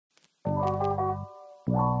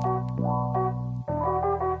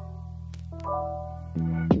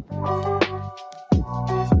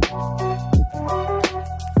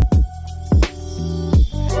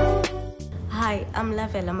I'm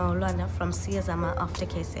Lavela Maulana from Siyazama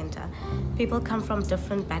Aftercare Centre. People come from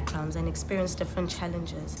different backgrounds and experience different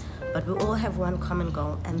challenges, but we all have one common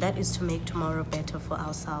goal, and that is to make tomorrow better for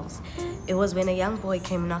ourselves. It was when a young boy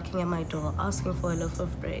came knocking at my door asking for a loaf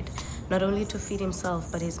of bread, not only to feed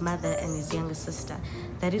himself but his mother and his younger sister.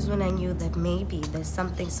 That is when I knew that maybe there's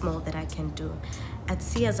something small that I can do. At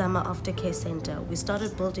Siyazama Aftercare Centre, we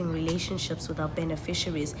started building relationships with our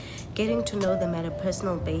beneficiaries, getting to know them at a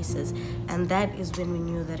personal basis, and that is when we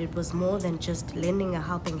knew that it was more than just lending a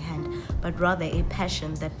helping hand, but rather a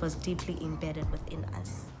passion that was deeply embedded within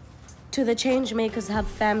us. To the Changemakers Hub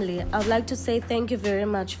family, I would like to say thank you very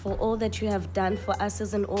much for all that you have done for us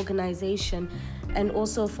as an organization and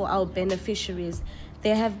also for our beneficiaries.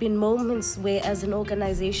 There have been moments where as an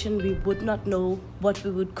organization we would not know what we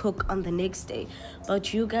would cook on the next day,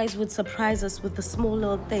 but you guys would surprise us with the small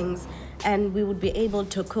little things and we would be able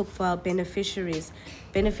to cook for our beneficiaries.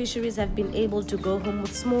 Beneficiaries have been able to go home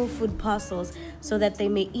with small food parcels so that they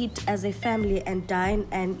may eat as a family and dine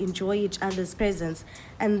and enjoy each other's presence,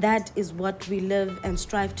 and that is what we live and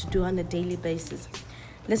strive to do on a daily basis.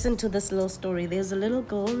 Listen to this little story. There's a little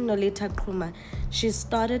girl, Noleta Kruma. She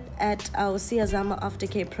started at our Siyazama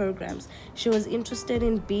Aftercare programs. She was interested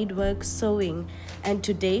in beadwork, sewing, and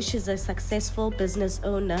today she's a successful business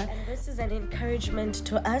owner. And this is an encouragement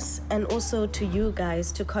to us and also to you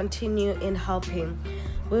guys to continue in helping.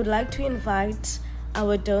 We would like to invite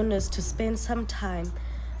our donors to spend some time.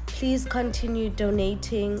 Please continue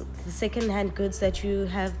donating the second-hand goods that you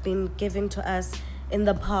have been giving to us in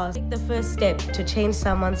the past. Take the first step to change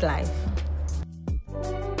someone's life.